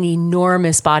this was an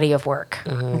enormous body of work,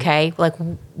 okay?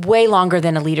 Way longer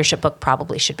than a leadership book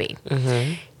probably should be.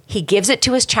 He gives it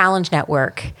to his challenge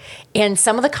network, and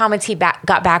some of the comments he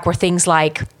got back were things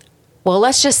like, well,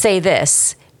 let's just say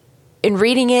this. In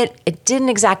reading it, it didn't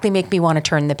exactly make me want to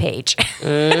turn the page.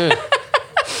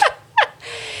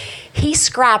 He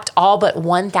scrapped all but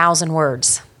 1,000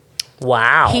 words.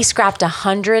 Wow. He scrapped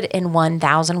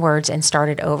 101,000 words and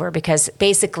started over because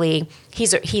basically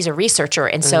he's a researcher.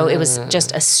 And so it was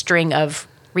just a string of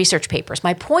research papers.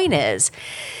 My point is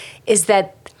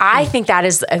that I think that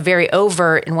is a very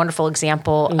overt and wonderful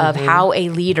example of how a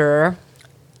leader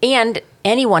and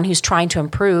anyone who's trying to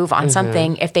improve on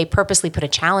something, if they purposely put a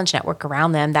challenge network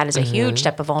around them, that is a huge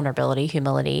step of vulnerability,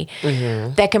 humility,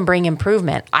 that can bring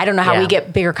improvement. I don't know how we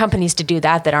get bigger companies to do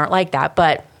that aren't like that,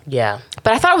 but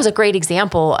I thought it was a great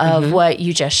example of what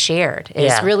you just shared,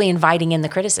 is really inviting in the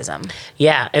criticism.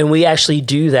 Yeah, and we actually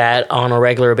do that on a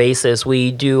regular basis.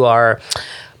 We do our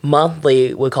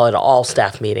monthly, we call it an all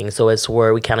staff meeting. So it's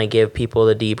where we kind of give people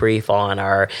the debrief on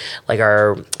our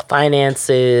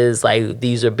finances, like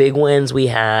these are big wins we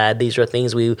had, these are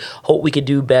things we hope we could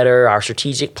do better, our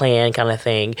strategic plan kind of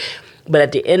thing. But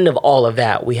at the end of all of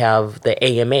that, we have the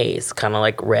AMAs, kind of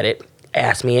like Reddit.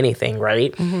 Ask me anything,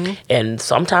 right? Mm-hmm. And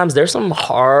sometimes there's some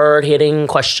hard-hitting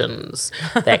questions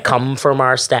that come from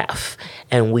our staff,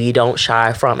 and we don't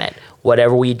shy from it.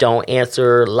 Whatever we don't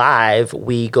answer live,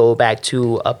 we go back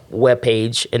to a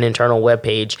webpage, an internal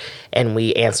webpage, and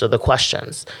we answer the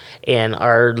questions. And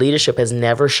our leadership has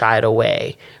never shied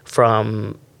away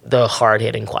from the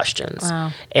hard-hitting questions.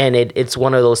 Wow. And it's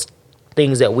one of those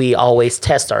things that we always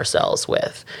test ourselves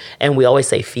with. And we always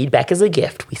say feedback is a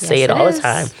gift. We say it all the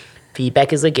time.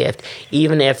 Feedback is a gift.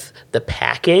 Even if the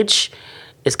package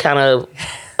is kind of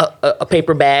a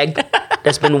paper bag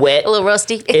that's been wet. A little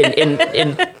rusty.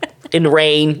 in the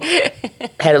rain,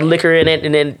 had a liquor in it,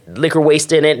 and then liquor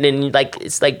waste in it, and then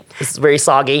it's very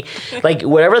soggy. Like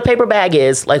whatever the paper bag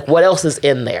is, like what else is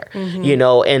in there, you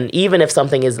know? And even if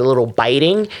something is a little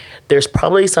biting, there's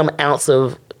probably some ounce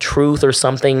of truth or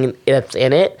something that's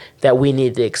in it that we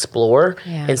need to explore,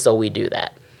 and so we do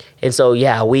that. And so,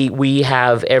 we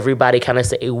have everybody kind of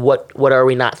say, what are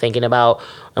we not thinking about?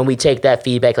 And we take that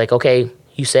feedback like, okay,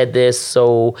 you said this,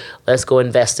 so let's go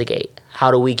investigate.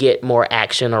 How do we get more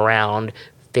action around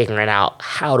figuring out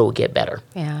how to get better?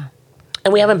 Yeah.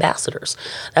 And we have ambassadors.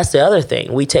 That's the other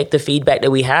thing. We take the feedback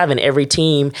that we have, and every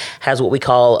team has what we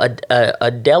call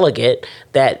a delegate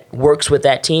that works with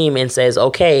that team and says,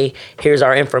 okay, here's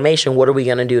our information. What are we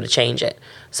going to do to change it?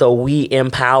 So we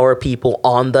empower people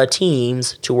on the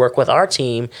teams to work with our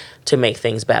team to make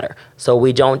things better. So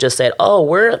we don't just say, oh,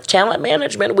 we're talent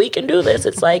management, we can do this.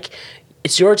 It's like,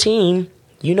 it's your team.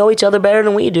 You know each other better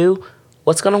than we do.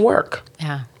 What's going to work?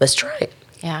 Yeah. Let's try it.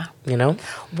 Yeah. You know?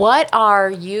 What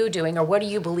are you doing, or what do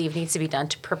you believe needs to be done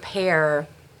to prepare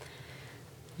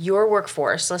your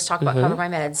workforce? Let's talk about Cover My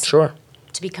Meds. Sure.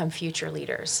 To become future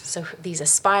leaders. So these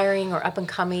aspiring or up and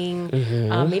coming,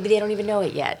 maybe they don't even know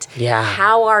it yet. Yeah.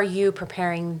 How are you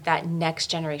preparing that next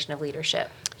generation of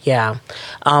leadership? Yeah.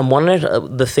 One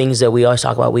of the things that we always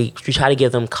talk about, we try to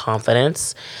give them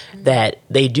confidence that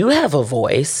they do have a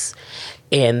voice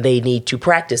and they need to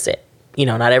practice it. You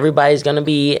know, not everybody's going to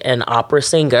be an opera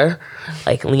singer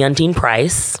like Leontine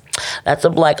Price. That's a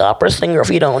black opera singer if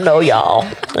you don't know, y'all.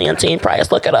 Leontine Price,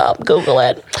 look it up, Google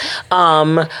it.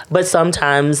 But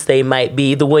sometimes they might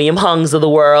be the William Hungs of the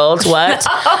world. What?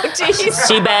 Oh, jeez.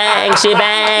 She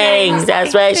bangs.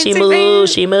 That's right.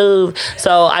 She moved.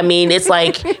 So, I mean, it's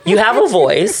like you have a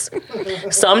voice.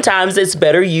 Sometimes it's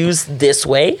better used this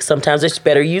way. Sometimes it's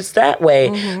better used that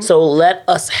way. So let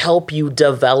us help you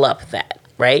develop that.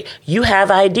 Right? You have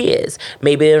ideas.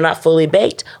 Maybe they're not fully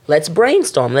baked. Let's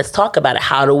brainstorm. Let's talk about it.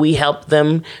 How do we help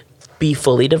them be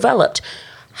fully developed?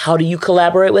 How do you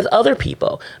collaborate with other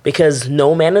people? Because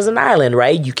no man is an island,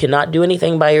 right? You cannot do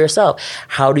anything by yourself.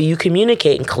 How do you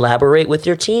communicate and collaborate with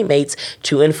your teammates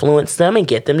to influence them and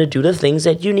get them to do the things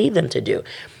that you need them to do?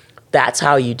 That's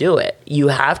how you do it. You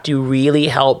have to really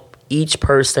help each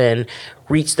person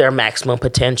reach their maximum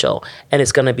potential, and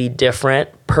it's going to be different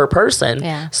per person.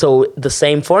 Yeah. So the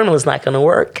same formula is not going to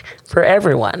work for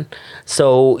everyone.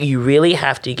 So you really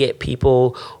have to get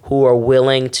people who are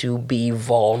willing to be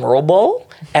vulnerable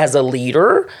as a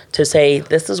leader to say,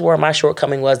 this is where my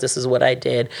shortcoming was, this is what I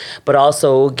did, but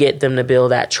also get them to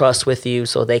build that trust with you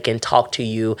so they can talk to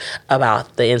you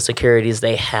about the insecurities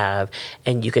they have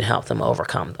and you can help them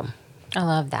overcome them. I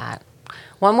love that.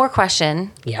 One more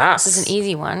question. Yes. This is an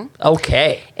easy one.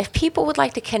 Okay. If people would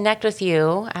like to connect with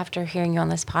you after hearing you on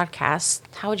this podcast,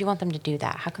 how would you want them to do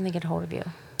that? How can they get a hold of you?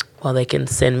 Well, they can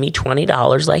send me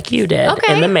 $20 like you did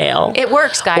in the mail. It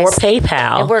works, guys. Or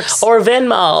PayPal. It works. Or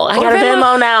Venmo. I got a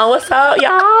Venmo now. What's up,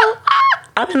 y'all?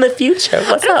 I'm in the future.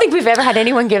 What's up? I don't think we've ever had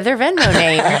anyone give their Venmo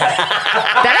name.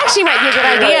 That actually might be a good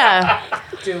idea.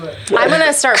 Do it. I'm going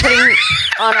to start putting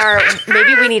on our,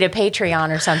 maybe we need a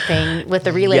Patreon or something with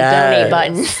the relay donate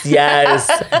button. Yes.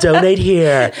 Donate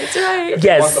here. That's right.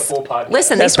 Yes. Want the full podcast.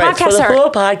 Listen, That's these right. For podcasts the are, full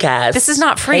podcast. this is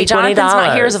not free. Pay Jonathan's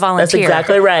not here as a volunteer. That's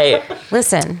exactly right.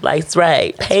 Listen. That's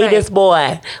right. Pay right. this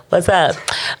boy. What's up?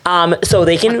 So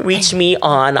they can reach me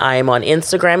I am on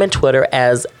Instagram and Twitter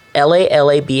as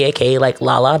LALABAK, like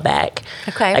Lala back.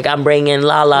 Okay. Like I'm bringing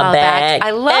Lala back.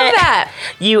 I love that.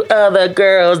 You other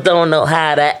girls don't know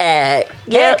how to act.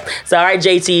 Yep. Sorry,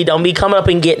 JT, don't be coming up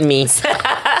and getting me. You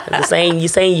saying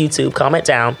YouTube, comment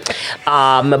down.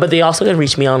 But they also can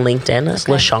reach me on LinkedIn as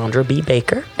Lachandra B.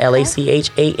 Baker,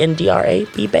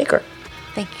 LACHANDRA B. Baker.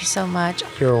 Thank you so much.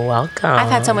 You're welcome. I've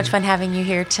had so much fun having you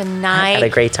here tonight. I had a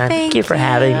great time. Thank you for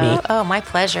having me. Oh, my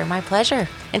pleasure. My pleasure.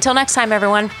 Until next time,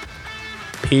 everyone.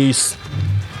 Peace.